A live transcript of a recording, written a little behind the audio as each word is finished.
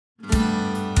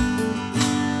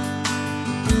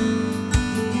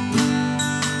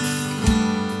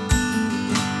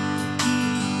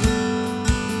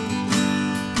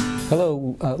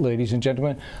ladies and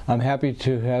gentlemen. I'm happy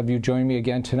to have you join me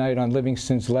again tonight on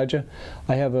Livingston's Ledger.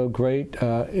 I have a great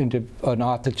an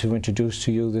author to introduce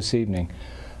to you this evening.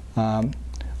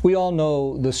 We all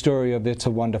know the story of It's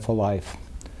a Wonderful Life.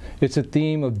 It's a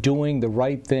theme of doing the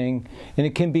right thing, and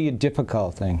it can be a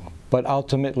difficult thing, but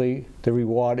ultimately the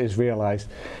reward is realized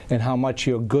in how much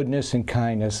your goodness and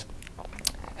kindness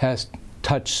has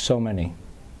touched so many.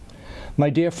 My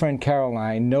dear friend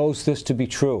Caroline knows this to be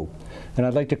true, and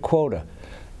I'd like to quote her.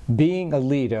 Being a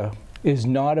leader is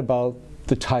not about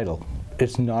the title,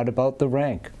 it's not about the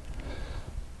rank,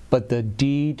 but the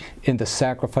deed and the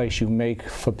sacrifice you make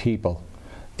for people.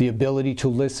 The ability to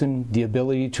listen, the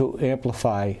ability to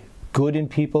amplify good in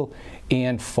people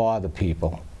and for the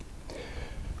people.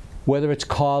 Whether it's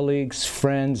colleagues,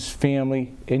 friends,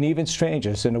 family, and even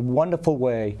strangers, in a wonderful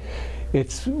way,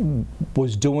 it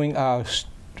was during our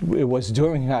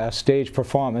stage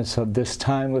performance of this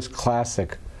timeless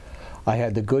classic. I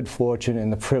had the good fortune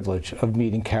and the privilege of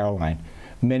meeting Caroline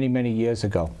many, many years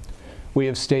ago. We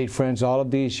have stayed friends all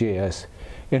of these years,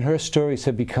 and her stories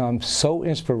have become so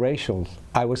inspirational,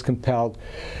 I was compelled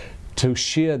to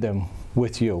share them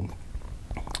with you.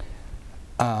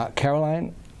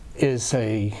 Caroline is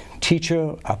a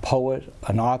teacher, a poet,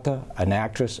 an author, an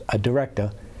actress, a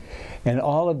director, and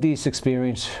all of these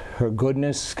experiences, her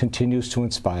goodness continues to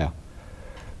inspire.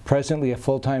 Presently a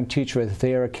full-time teacher at the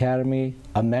Thayer Academy,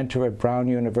 a mentor at Brown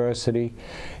University,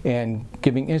 and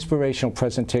giving inspirational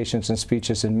presentations and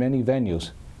speeches in many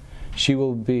venues. She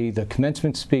will be the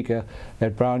commencement speaker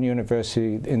at Brown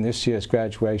University in this year's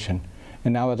graduation.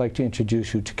 And now I'd like to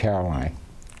introduce you to Caroline.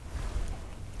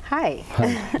 Hi.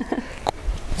 Hi.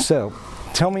 So,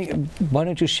 tell me, why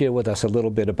don't you share with us a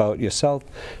little bit about yourself,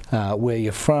 where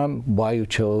you're from, why you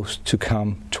chose to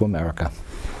come to America?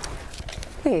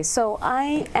 Okay, so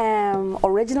I am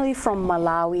originally from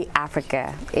Malawi,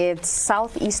 Africa. It's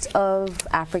southeast of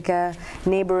Africa,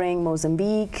 neighboring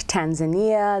Mozambique,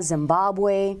 Tanzania,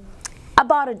 Zimbabwe,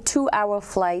 about a 2-hour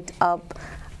flight up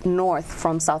north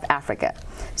from South Africa.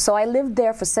 So I lived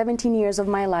there for 17 years of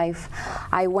my life.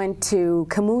 I went to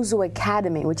Kautsire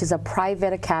Academy, which is a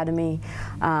private academy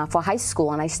for high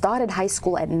school, and I started high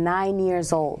school at 9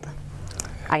 years old.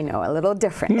 I know, a little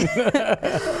different.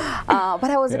 But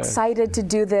I was excited to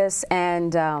do this,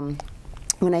 and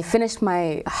when I finished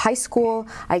my high school,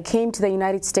 I came to the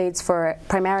United States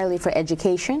primarily for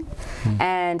education.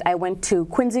 And I went to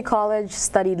Quincy College,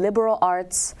 studied liberal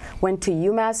arts, went to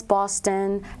UMass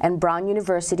Boston and Brown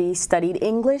University, studied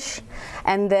English,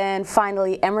 and then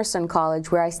finally Emerson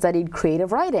College, where I studied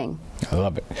creative writing. I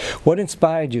love it. What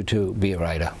inspired you to be a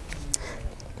writer?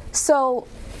 So,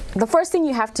 the first thing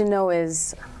you have to know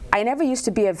is I never used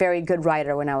to be a very good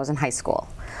writer when I was in high school.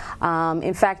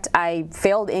 In fact, I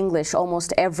failed English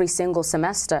almost every single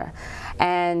semester.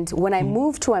 And when I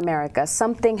moved to America,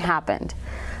 something happened.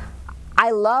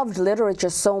 I loved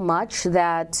literature so much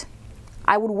that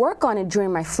I would work on it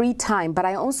during my free time, but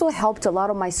I also helped a lot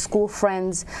of my school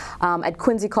friends at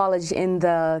Quincy College in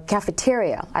the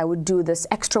cafeteria. I would do this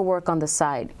extra work on the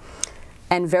side.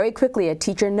 And very quickly, a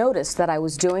teacher noticed that I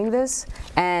was doing this,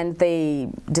 and they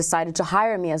decided to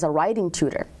hire me as a writing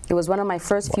tutor. It was one of my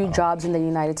first few jobs in the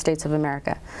United States of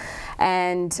America.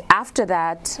 And after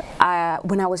that,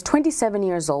 when I was 27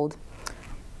 years old,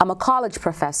 I'm a college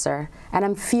professor, and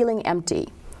I'm feeling empty.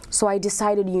 So I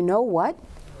decided, you know what?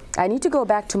 I need to go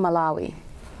back to Malawi.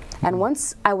 And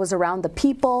once I was around the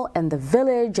people and the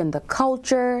village and the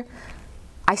culture,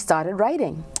 I started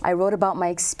writing. I wrote about my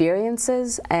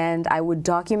experiences, and I would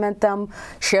document them,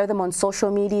 share them on social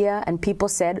media, and people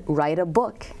said, write a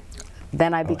book.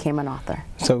 Then I became an author.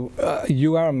 So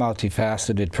you are a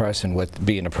multifaceted person, with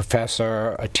being a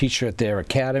professor, a teacher at their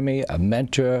academy, a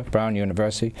mentor at Brown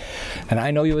University. And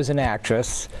I know you as an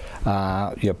actress,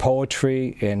 your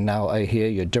poetry, and now I hear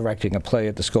you're directing a play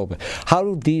at the school. But how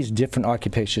do these different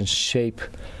occupations shape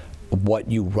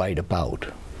what you write about?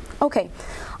 Okay.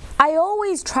 I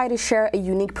always try to share a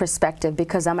unique perspective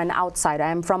because I'm an outsider.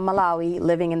 I'm from Malawi,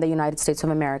 living in the United States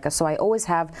of America, so I always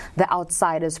have the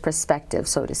outsider's perspective,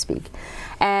 so to speak.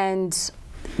 And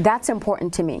that's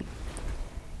important to me.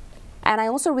 And I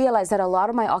also realize that a lot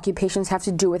of my occupations have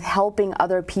to do with helping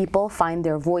other people find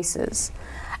their voices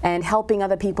and helping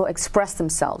other people express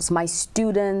themselves. My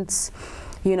students,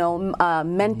 you know,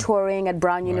 mentoring at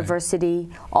Brown University,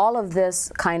 all of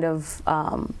this kind of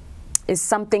is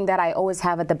something that I always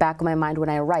have at the back of my mind when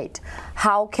I write.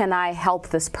 How can I help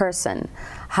this person?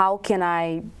 How can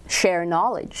I share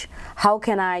knowledge? How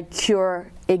can I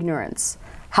cure ignorance?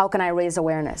 How can I raise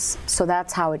awareness? So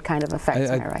that's how it kind of affects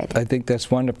my writing. I think that's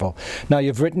wonderful. Now,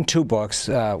 you've written 2 books.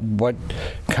 What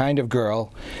Kind of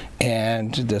Girl,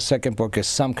 and the second book is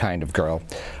Some Kind of Girl.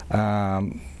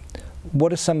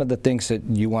 What are some of the things that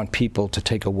you want people to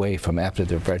take away from after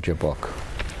they've read your book?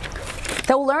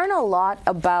 They'll learn a lot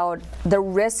about the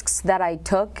risks that I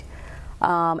took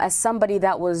as somebody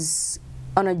that was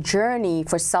on a journey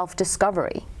for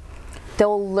self-discovery.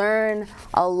 They'll learn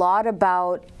a lot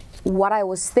about what I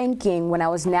was thinking when I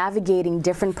was navigating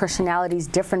different personalities,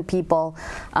 different people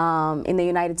in the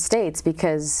United States,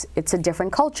 because it's a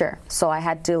different culture. So I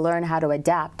had to learn how to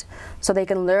adapt. So they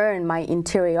can learn my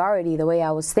interiority, the way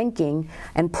I was thinking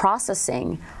and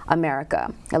processing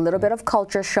America. A little bit of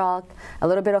culture shock, a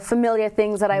little bit of familiar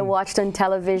things that I watched on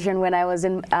television when I was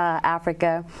in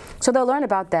Africa. So they'll learn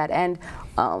about that. And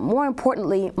more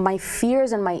importantly, my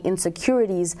fears and my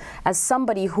insecurities as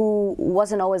somebody who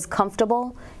wasn't always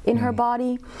comfortable in her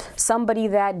body, somebody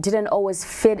that didn't always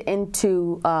fit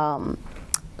into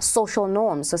social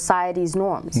norms, society's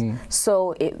norms.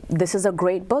 So this is a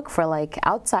great book for like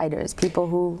outsiders, people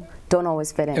who don't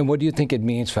always fit in. And what do you think it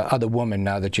means for other women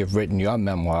now that you've written your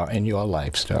memoir and your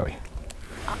life story?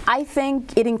 I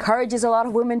think it encourages a lot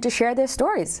of women to share their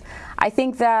stories. I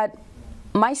think that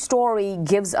my story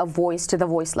gives a voice to the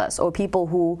voiceless, or people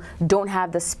who don't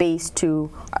have the space to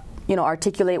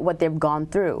articulate what they've gone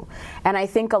through. And I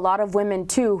think a lot of women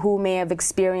too who may have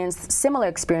experienced similar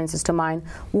experiences to mine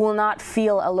will not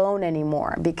feel alone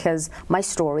anymore because my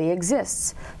story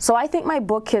exists. So I think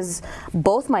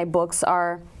both my books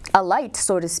are a light,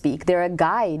 so to speak. They're a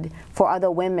guide for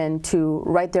other women to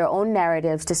write their own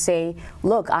narratives, to say,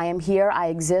 look, I am here, I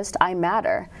exist, I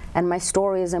matter, and my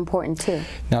story is important too.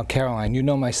 Now, Caroline, you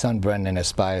know my son Brendan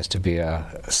aspires to be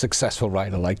a successful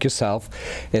writer like yourself.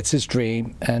 It's his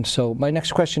dream. And so my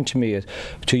next question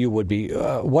to you would be,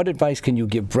 what advice can you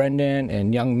give Brendan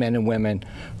and young men and women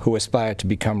who aspire to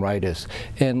become writers?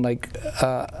 And like,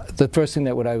 the first thing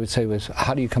that I would say was,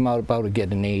 how do you come about to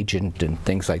get an agent and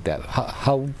things like that?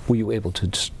 How were you able to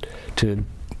get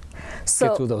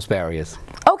through those barriers?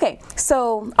 Okay,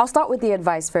 so I'll start with the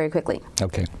advice very quickly.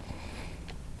 Okay.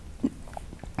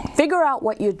 Figure out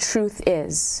what your truth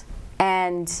is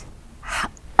and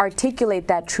articulate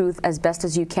that truth as best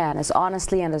as you can, as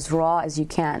honestly and as raw as you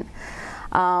can.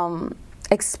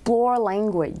 Explore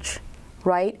language,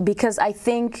 right? Because I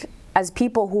think as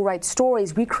people who write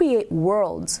stories, we create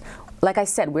worlds. Like I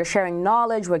said, we're sharing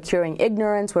knowledge, we're curing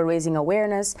ignorance, we're raising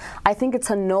awareness. I think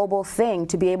it's a noble thing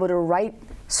to be able to write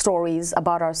stories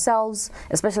about ourselves,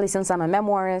 especially since I'm a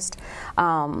memoirist,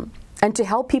 and to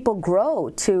help people grow,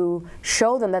 to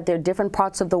show them that there are different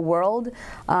parts of the world,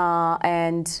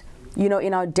 and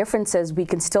in our differences, we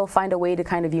can still find a way to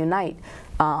kind of unite.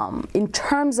 In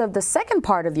terms of the second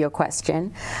part of your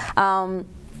question,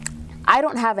 I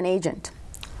don't have an agent.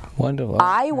 Wonderful.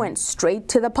 I went straight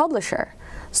to the publisher.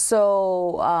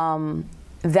 So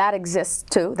that exists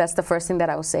too. That's the first thing that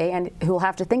I will say, and he'll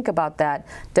have to think about that.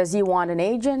 Does he want an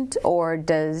agent, or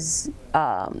does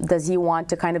he want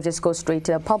to kind of just go straight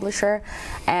to a publisher?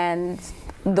 And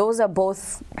those are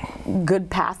both good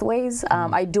pathways.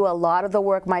 I do a lot of the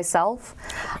work myself.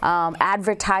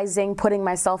 Advertising, putting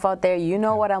myself out there. You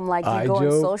know what I'm like. You go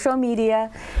on social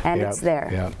media, and it's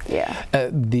there.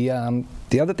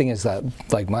 The other thing is that,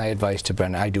 like, my advice to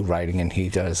Brendan, I do writing and he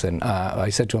does, and I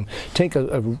said to him, take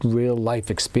a real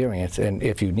life experience, and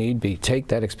if you need be, take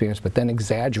that experience, but then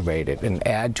exaggerate it and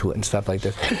add to it and stuff like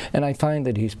this. And I find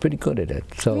that he's pretty good at it.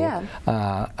 So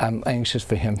I'm anxious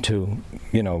for him to,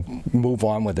 move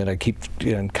on with it. I keep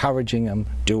encouraging him,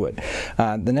 do it.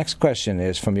 The next question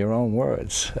is from your own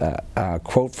words. A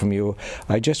quote from you: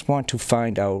 "I just want to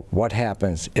find out what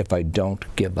happens if I don't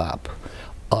give up."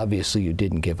 Obviously, you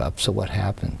didn't give up, so what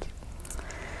happened?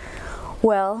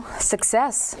 Well,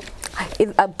 success.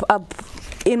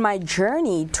 In my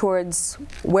journey towards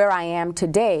where I am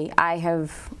today, I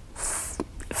have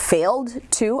failed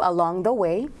too along the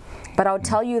way, but I'll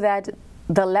tell you that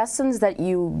the lessons that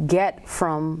you get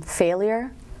from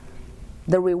failure,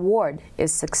 the reward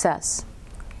is success,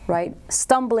 right?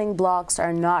 Stumbling blocks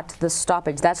are not the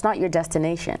stoppage. That's not your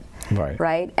destination,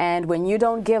 right? And when you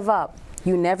don't give up,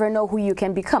 you never know who you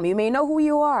can become. You may know who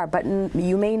you are, but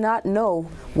you may not know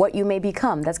what you may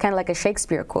become. That's kind of like a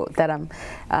Shakespeare quote that I'm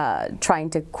trying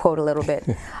to quote a little bit.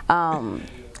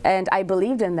 And I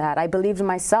believed in that. I believed in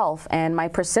myself, and my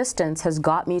persistence has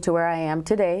got me to where I am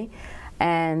today.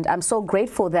 And I'm so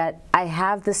grateful that I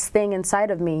have this thing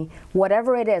inside of me,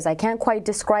 whatever it is. I can't quite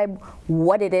describe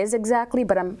what it is exactly,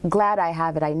 but I'm glad I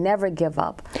have it. I never give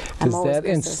up. Does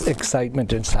that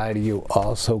excitement inside of you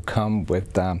also come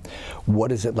with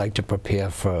what is it like to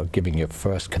prepare for giving your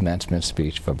first commencement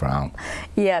speech for Brown?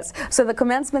 Yes. So the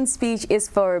commencement speech is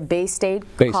for Bay State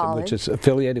College. Which is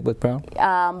affiliated with Brown?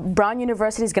 Brown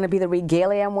University is going to be the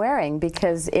regalia I'm wearing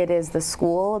because it is the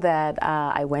school that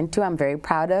I went to. I'm very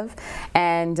proud of.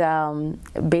 And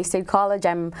Bay State College,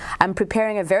 I'm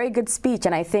preparing a very good speech,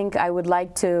 and I think I would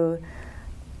like to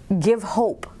give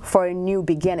hope for a new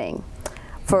beginning,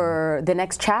 for the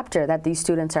next chapter that these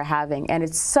students are having. And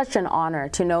it's such an honor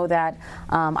to know that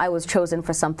I was chosen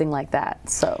for something like that.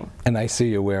 So. And I see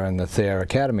you wearing the Thayer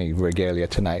Academy regalia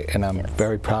tonight, and I'm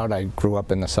very proud. I grew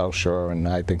up in the South Shore, and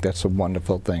I think that's a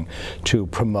wonderful thing to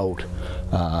promote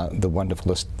the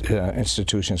wonderful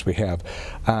institutions we have.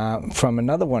 From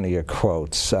another one of your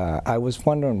quotes, I was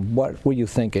wondering, what were you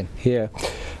thinking here?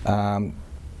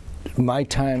 My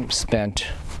time spent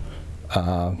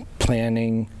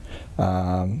planning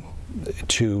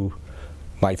to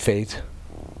my faith,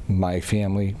 my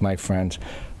family, my friends.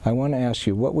 I want to ask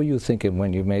you, what were you thinking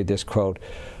when you made this quote?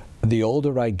 The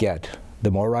older I get,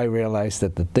 the more I realize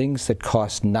that the things that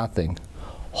cost nothing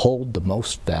hold the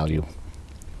most value.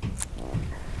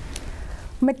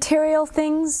 Material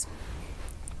things,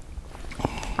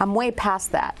 I'm way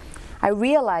past that. I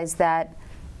realize that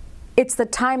it's the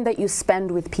time that you spend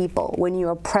with people, when you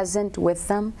are present with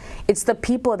them. It's the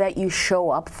people that you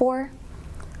show up for,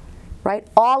 right?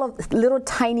 All of little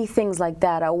tiny things like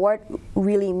that are what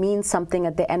really means something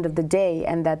at the end of the day,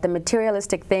 and that the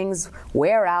materialistic things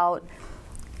wear out,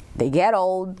 they get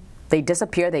old, they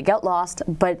disappear, they get lost,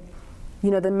 but you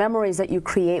know, the memories that you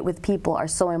create with people are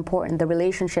so important. The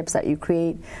relationships that you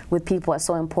create with people are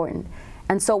so important.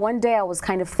 And so one day I was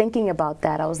kind of thinking about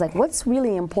that. I was like, what's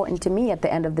really important to me at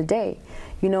the end of the day?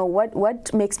 You know,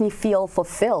 what makes me feel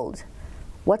fulfilled?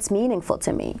 What's meaningful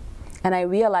to me? And I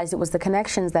realized it was the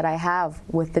connections that I have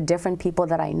with the different people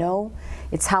that I know.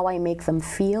 It's how I make them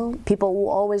feel. People will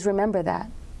always remember that,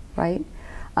 right?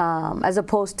 As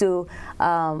opposed to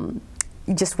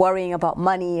just worrying about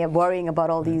money and worrying about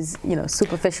all these, you know,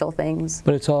 superficial things.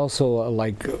 But it's also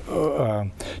like,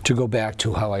 to go back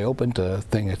to how I opened the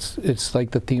thing, it's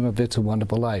like the theme of It's a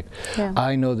Wonderful Life. Yeah.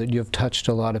 I know that you've touched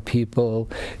a lot of people,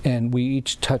 and we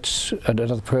each touch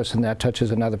another person, that touches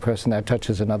another person, that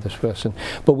touches another person,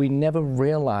 but we never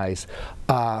realize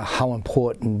how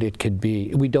important it could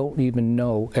be. We don't even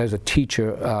know, as a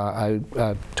teacher,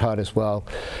 I taught as well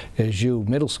as you,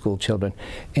 middle school children,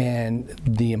 and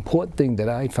the important thing that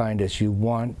I find is you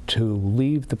want to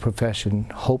leave the profession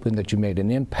hoping that you made an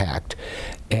impact.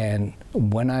 And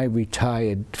when I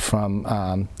retired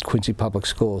from Quincy Public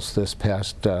Schools this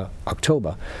past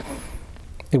October,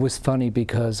 it was funny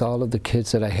because all of the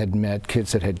kids that I had met,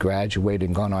 kids that had graduated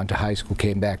and gone on to high school,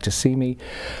 came back to see me.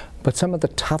 But some of the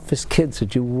toughest kids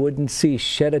that you wouldn't see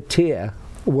shed a tear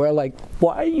were like,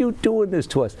 why are you doing this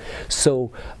to us?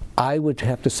 So I would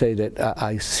have to say that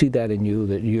I see that in you,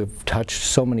 that you've touched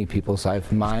so many people's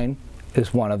lives. Mine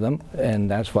is one of them, and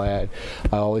that's why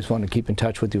I always want to keep in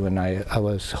touch with you, and I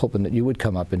was hoping that you would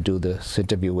come up and do this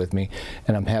interview with me,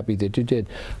 and I'm happy that you did.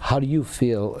 How do you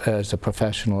feel as a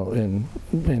professional and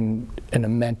a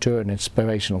mentor and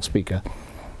inspirational speaker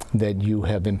that you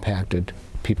have impacted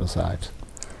people's lives?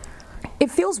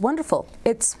 It feels wonderful.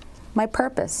 It's my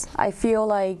purpose. I feel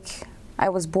like I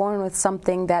was born with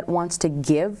something that wants to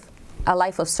give, a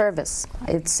life of service.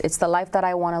 It's the life that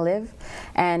I want to live,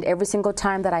 and every single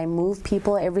time that I move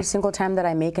people, every single time that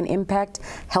I make an impact,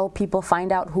 help people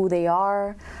find out who they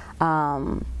are,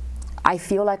 I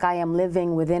feel like I am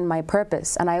living within my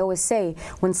purpose. And I always say,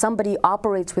 when somebody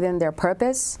operates within their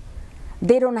purpose,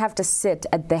 they don't have to sit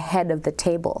at the head of the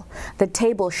table. The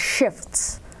table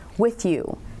shifts with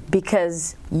you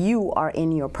because you are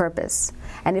in your purpose.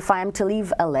 And if I am to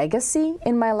leave a legacy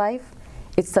in my life,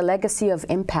 it's the legacy of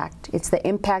impact. It's the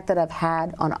impact that I've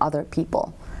had on other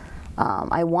people.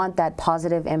 I want that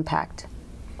positive impact.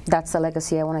 That's the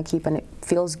legacy I want to keep, and it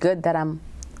feels good that I'm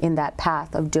in that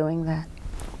path of doing that.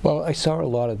 Well, I saw a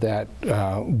lot of that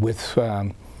with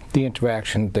the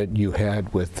interaction that you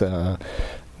had with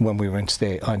when we were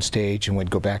on stage and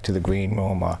we'd go back to the green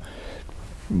room.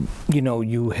 You know,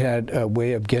 you had a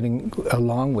way of getting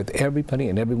along with everybody,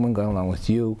 and everyone got along with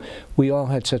you. We all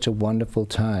had such a wonderful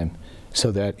time. So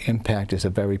that impact is a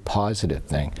very positive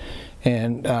thing.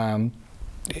 And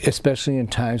especially in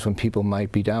times when people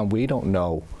might be down, we don't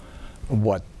know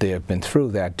what they've been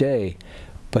through that day,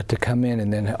 but to come in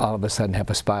and then all of a sudden have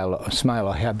a smile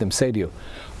or have them say to you,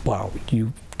 wow,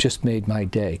 you just made my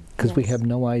day, because we have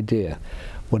no idea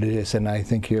what it is, and I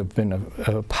think you've been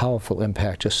a powerful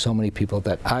impact to so many people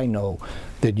that I know,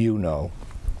 that you know.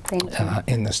 Thank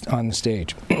you. On the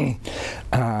stage.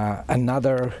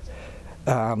 Another,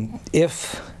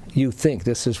 if you think,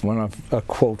 this is a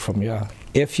quote from you,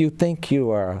 if you think you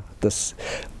are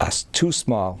too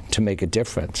small to make a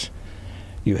difference,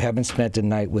 you haven't spent a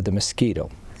night with a mosquito.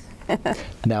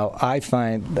 Now, I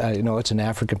find, you know, it's an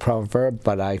African proverb,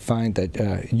 but I find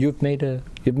that you've made a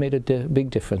big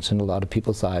difference in a lot of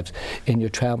people's lives in your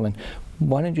traveling.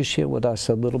 Why don't you share with us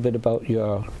a little bit about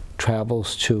your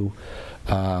travels to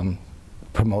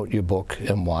promote your book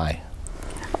and why?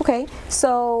 Okay,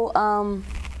 so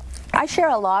I share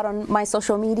a lot on my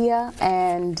social media,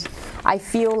 and I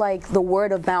feel like the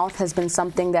word of mouth has been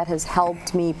something that has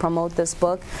helped me promote this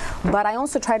book. But I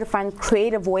also try to find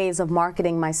creative ways of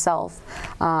marketing myself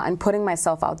and putting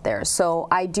myself out there. So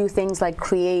I do things like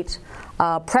create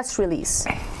a press release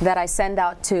that I send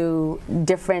out to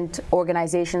different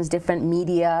organizations, different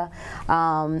media,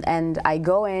 and I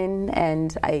go in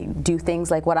and I do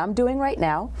things like what I'm doing right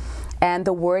now, and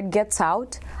the word gets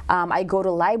out. I go to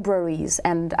libraries,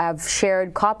 and I've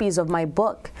shared copies of my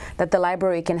book that the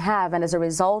library can have, and as a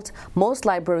result, most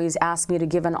libraries ask me to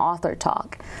give an author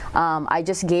talk. I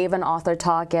just gave an author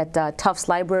talk at Tufts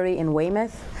Library in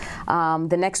Weymouth.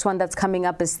 The next one that's coming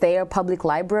up is Thayer Public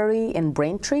Library in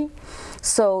Braintree.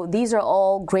 So these are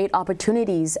all great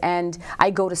opportunities, and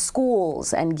I go to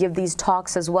schools and give these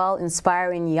talks as well,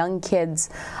 inspiring young kids,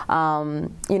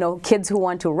 you know, kids who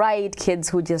want to write, kids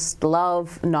who just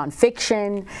love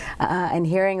nonfiction, and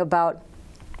hearing about,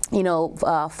 you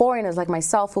know, foreigners like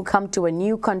myself who come to a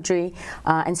new country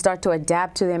and start to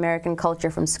adapt to the American culture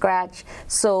from scratch.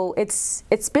 So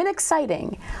it's been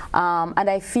exciting, and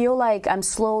I feel like I'm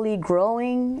slowly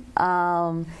growing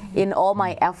in all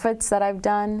my efforts that I've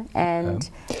done, and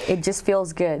it just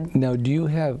feels good. Now, do you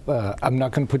have, I'm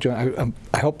not going to put you on,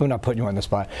 I hope I'm not putting you on the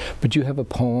spot, but do you have a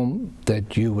poem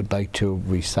that you would like to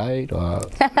recite, or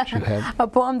do you have a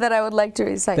poem that I would like to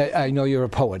recite? I know you're a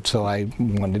poet, so I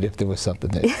wondered if there was something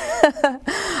that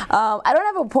I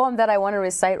don't have a poem that I want to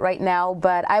recite right now,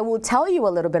 but I will tell you a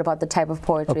little bit about the type of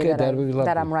poetry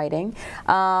that I'm writing.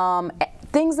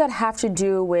 Things that have to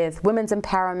do with women's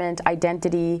empowerment,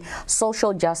 identity,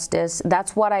 social justice.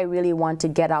 That's what I really want to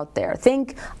get out there.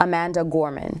 Think Amanda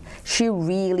Gorman. She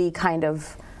really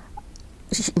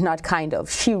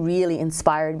she really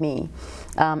inspired me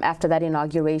after that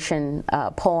inauguration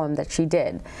poem that she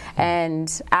did.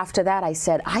 And after that, I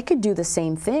said, I could do the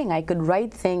same thing. I could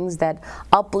write things that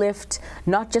uplift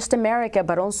not just America,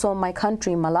 but also my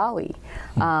country, Malawi.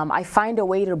 I find a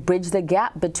way to bridge the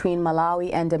gap between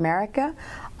Malawi and America.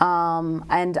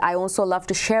 And I also love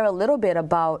to share a little bit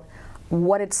about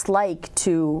what it's like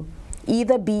to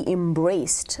either be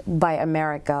embraced by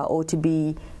America or to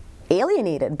be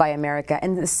alienated by America.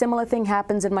 And the similar thing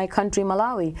happens in my country,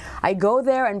 Malawi. I go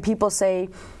there and people say,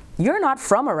 "You're not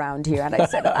from around here." And I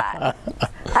said, I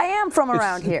am from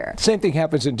around here. Same thing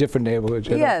happens in different neighborhoods.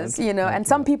 Yes, you know, and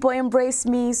some people embrace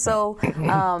me. So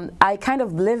I kind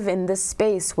of live in this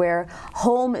space where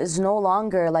home is no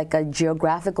longer like a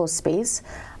geographical space,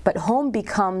 but home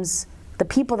becomes the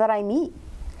people that I meet,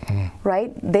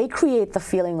 right? They create the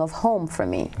feeling of home for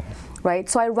me. Right,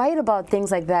 so I write about things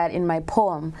like that in my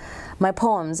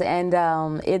poems, and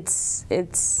it's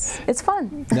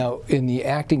fun. Now, in the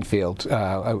acting field,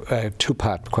 I have a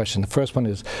two-part question. The first one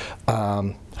is,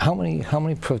 how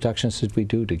many productions did we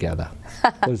do together?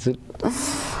 Was it?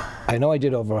 I know I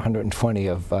did over 120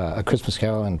 of A Christmas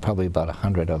Carol and probably about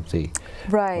 100 of the.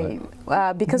 Right,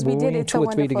 because we did It's a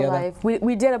Wonderful Life.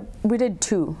 We did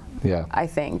two. Yeah, I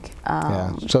think.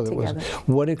 So that was,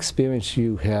 what experience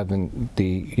you have in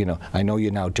the, you know, I know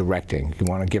you're now directing. You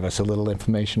want to give us a little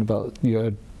information about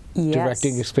your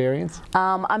directing experience?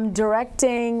 I'm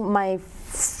directing my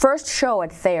first show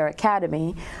at Thayer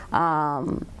Academy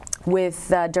with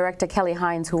director Kelly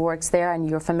Hines, who works there, and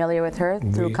you're familiar with her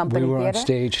through Company Theater. We were on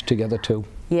stage together too.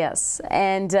 Yes,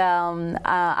 and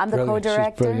I'm the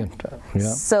co-director. She's brilliant. Yeah.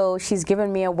 So she's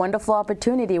given me a wonderful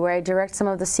opportunity where I direct some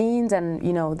of the scenes, and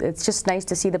you know, it's just nice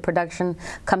to see the production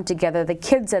come together. The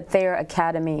kids at Thayer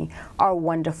Academy are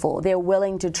wonderful. They're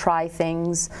willing to try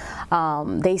things.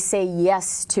 They say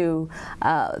yes to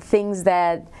things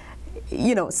that,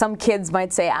 you know, some kids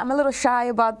might say, I'm a little shy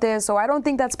about this, or I don't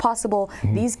think that's possible.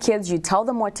 These kids, you tell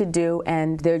them what to do,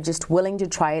 and they're just willing to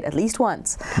try it at least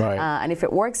once. Right. And if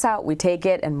it works out, we take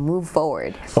it and move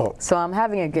forward. Oh. So I'm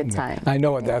having a good time. I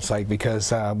know what that's like,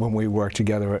 because when we worked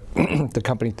together at the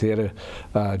company theater,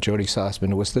 Jody Sossman,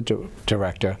 who was the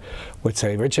director, would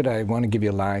say, Richard, I want to give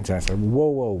you lines. And I said,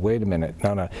 whoa, wait a minute.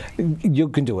 No, you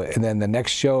can do it. And then the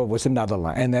next show was another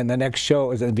line. And then the next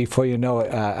show, and before you know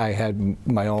it, I had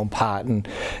my own part. And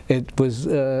it was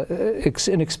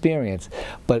an experience.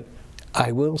 But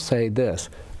I will say this,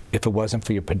 if it wasn't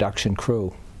for your production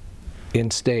crew,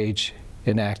 in stage,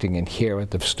 in acting, and here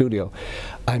at the studio,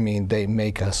 I mean, they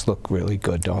make us look really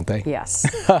good, don't they? Yes,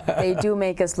 they do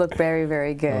make us look very,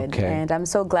 very good. Okay. And I'm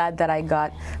so glad that I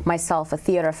got myself a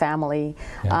theater family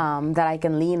that I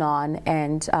can lean on.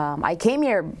 And I came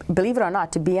here, believe it or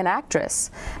not, to be an actress.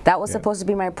 That was supposed to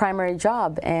be my primary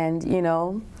job. And, you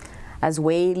know, as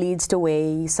way leads to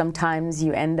way, sometimes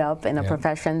you end up in a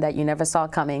profession that you never saw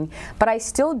coming. But I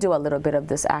still do a little bit of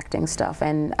this acting stuff,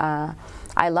 and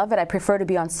I love it. I prefer to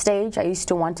be on stage. I used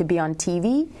to want to be on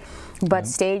TV, but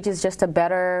stage is just a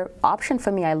better option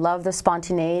for me. I love the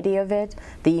spontaneity of it,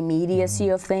 the immediacy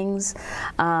of things.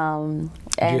 Do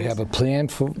you have a plan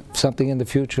for something in the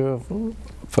future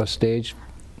for stage?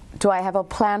 Do I have a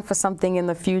plan for something in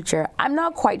the future? I'm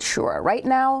not quite sure. Right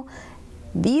now,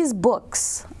 these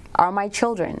books are my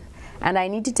children, and I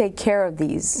need to take care of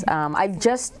these. I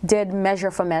just did Measure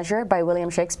for Measure by William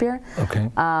Shakespeare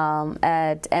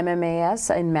at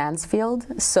MMAS in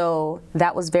Mansfield, so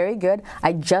that was very good.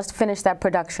 I just finished that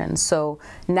production, so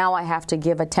now I have to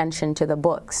give attention to the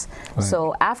books. Right.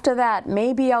 So after that,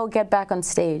 maybe I'll get back on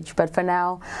stage, but for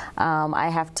now, I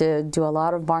have to do a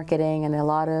lot of marketing and a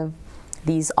lot of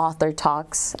these author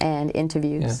talks and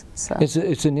interviews. So.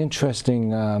 It's an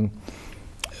interesting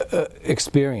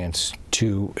experience,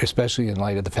 to, especially in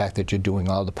light of the fact that you're doing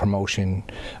all the promotion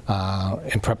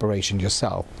and preparation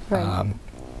yourself,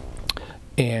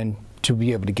 and to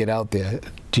be able to get out there.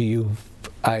 Do you?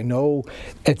 I know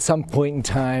at some point in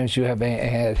times you have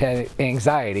had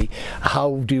anxiety.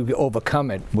 How do you overcome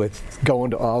it with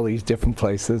going to all these different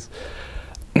places?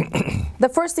 The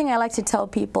first thing I like to tell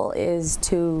people is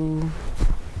to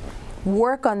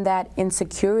work on that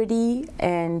insecurity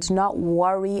and not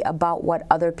worry about what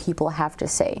other people have to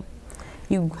say.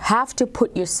 You have to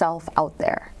put yourself out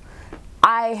there.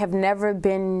 I have never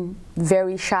been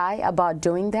very shy about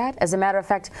doing that. As a matter of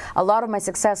fact, a lot of my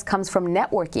success comes from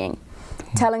networking,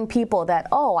 telling people that,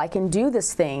 oh, I can do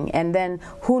this thing, and then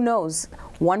who knows,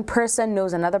 one person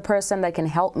knows another person that can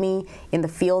help me in the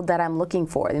field that I'm looking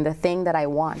for, in the thing that I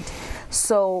want.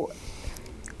 So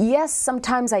yes,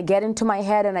 sometimes I get into my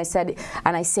head and I say,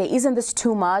 isn't this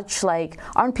too much? Like,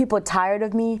 aren't people tired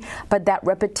of me? But that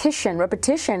repetition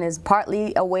is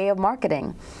partly a way of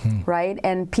marketing, right?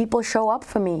 And people show up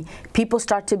for me. People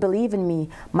start to believe in me.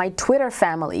 My Twitter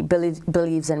family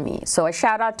believes in me. So a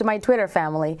shout out to my Twitter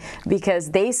family,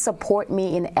 because they support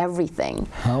me in everything.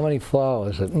 How many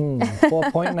followers?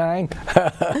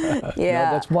 4.9? Yeah.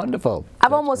 No, that's wonderful.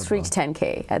 I've almost reached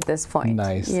 10K at this point.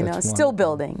 Nice. You know, still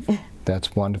building.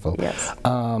 That's wonderful. Yes.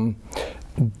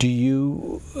 Do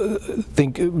you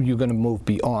think you're going to move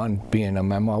beyond being a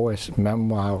memoirist?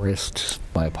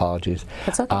 My apologies.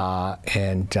 That's okay.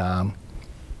 And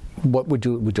what would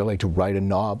you like to write a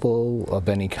novel of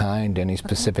any kind? Any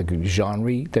specific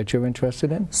genre that you're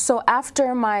interested in? So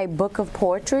after my book of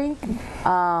poetry,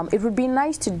 it would be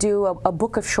nice to do a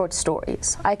book of short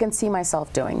stories. I can see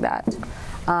myself doing that.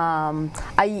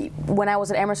 When I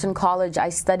was at Emerson College, I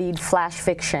studied flash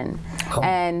fiction,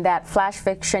 and that flash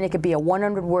fiction, it could be a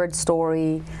 100-word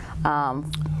story,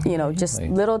 you know, just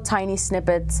little tiny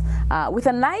snippets with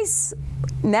a nice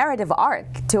narrative arc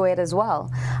to it as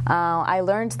well. I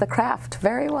learned the craft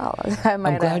very well. I'm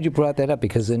glad you brought that up,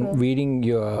 because in reading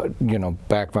your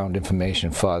background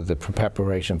information for the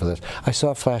preparation for this, I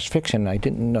saw flash fiction. I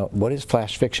didn't know what is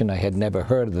flash fiction. I had never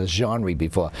heard of this genre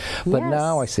before, but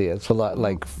now I see it. It's a lot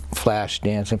like Flash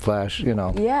Dance and Flash, you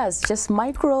know. Yes, just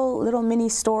micro little mini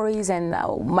stories, and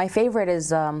my favorite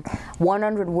is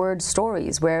 100-word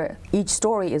stories, where each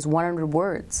story is 100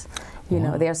 words. You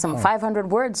know, there are some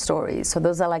 500-word stories, so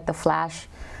those are like the flash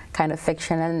kind of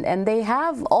fiction, and they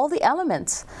have all the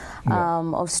elements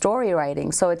of story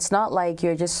writing. So it's not like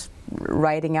you're just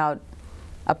writing out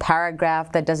a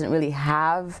paragraph that doesn't really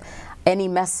have any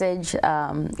message.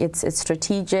 It's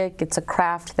strategic. It's a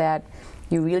craft that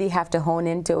you really have to hone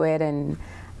into it and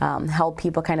help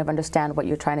people kind of understand what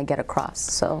you're trying to get across.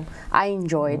 So I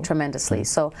enjoy it tremendously.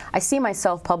 So I see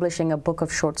myself publishing a book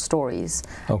of short stories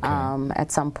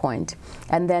at some point.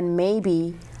 And then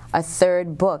maybe a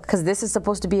third book, because this is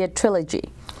supposed to be a trilogy.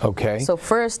 Okay. So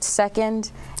first,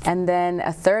 second, and then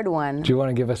a third one. Do you want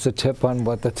to give us a tip on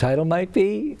what the title might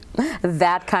be?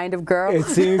 That Kind of Girl. It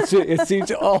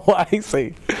seems, oh, I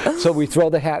see. So we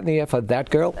throw the hat in the air for That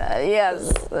Girl?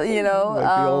 Yes, you know.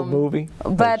 Like the old movie?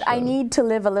 But I need to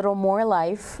live a little more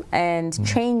life and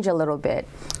change a little bit.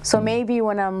 So maybe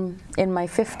when I'm in my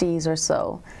 50s or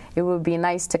so, it would be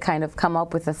nice to kind of come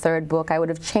up with a third book. I would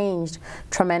have changed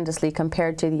tremendously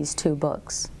compared to these two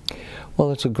books.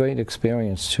 Well, it's a great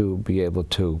experience to be able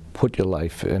to put your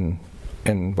life in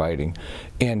writing,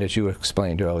 and as you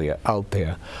explained earlier, out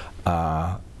there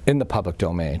in the public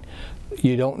domain.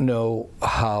 You don't know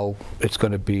how it's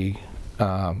going to be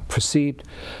perceived,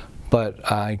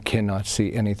 but I cannot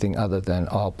see anything other than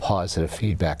all positive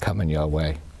feedback coming your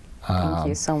way. Thank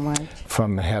you so much.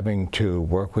 From having to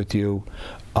work with you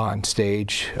on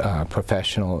stage,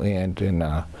 professional and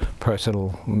in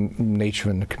personal nature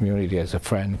in the community as a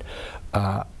friend,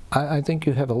 I think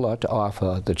you have a lot to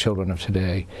offer the children of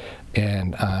today,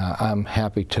 and I'm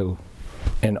happy to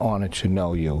and honored to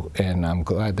know you, and I'm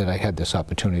glad that I had this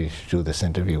opportunity to do this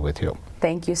interview with you.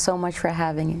 Thank you so much for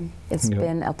having me. It's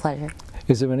been a pleasure.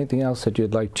 Is there anything else that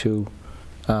you'd like to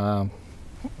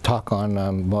talk on?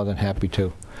 I'm more than happy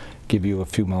to give you a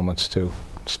few moments to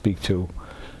speak to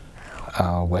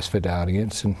our Westford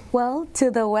audience. Well,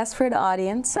 to the Westford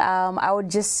audience, I would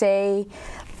just say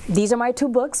these are my two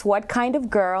books, What Kind of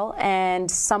Girl and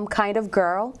Some Kind of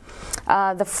Girl.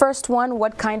 The first one,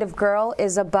 What Kind of Girl,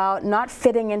 is about not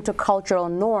fitting into cultural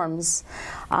norms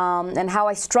and how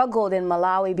I struggled in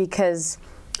Malawi because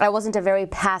I wasn't a very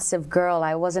passive girl.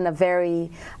 I wasn't a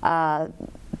very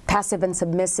passive and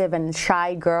submissive and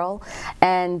shy girl,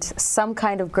 and Some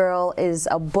Kind of Girl is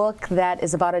a book that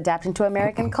is about adapting to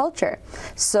American culture.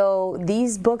 So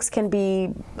these books can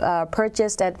be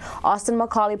purchased at Austin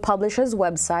Macaulay Publishers'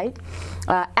 website,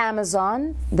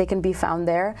 Amazon, they can be found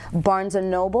there, Barnes &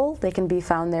 Noble, they can be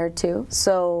found there too.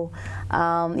 So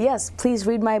yes, please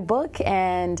read my book,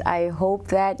 and I hope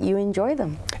that you enjoy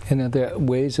them. And are there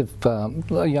ways if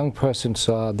a young person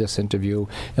saw this interview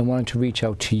and wanted to reach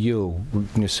out to you,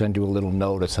 send you a little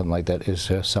note or something like that, is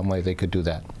there some way they could do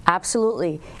that?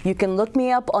 Absolutely. You can look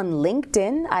me up on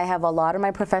LinkedIn. I have a lot of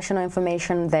my professional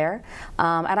information there.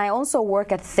 And I also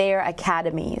work at Thayer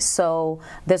Academy. So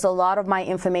there's a lot of my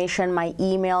information. My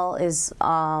email is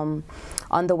on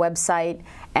the website,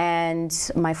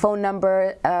 and my phone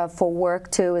number for work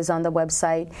too is on the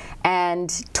website. And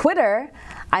Twitter,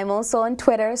 I'm also on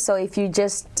Twitter, so if you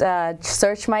just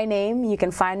search my name, you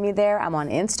can find me there. I'm on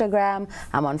Instagram,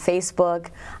 I'm on Facebook.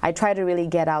 I try to really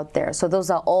get out there. So those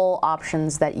are all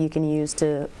options that you can use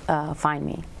to find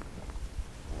me.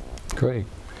 Great.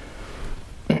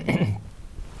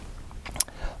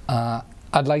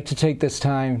 I'd like to take this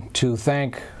time to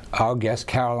thank our guest,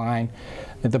 Caroline,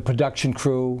 the production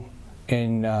crew,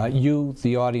 and you,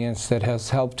 the audience, that has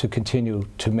helped to continue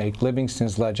to make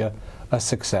Livingston's Ledger a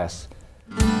success.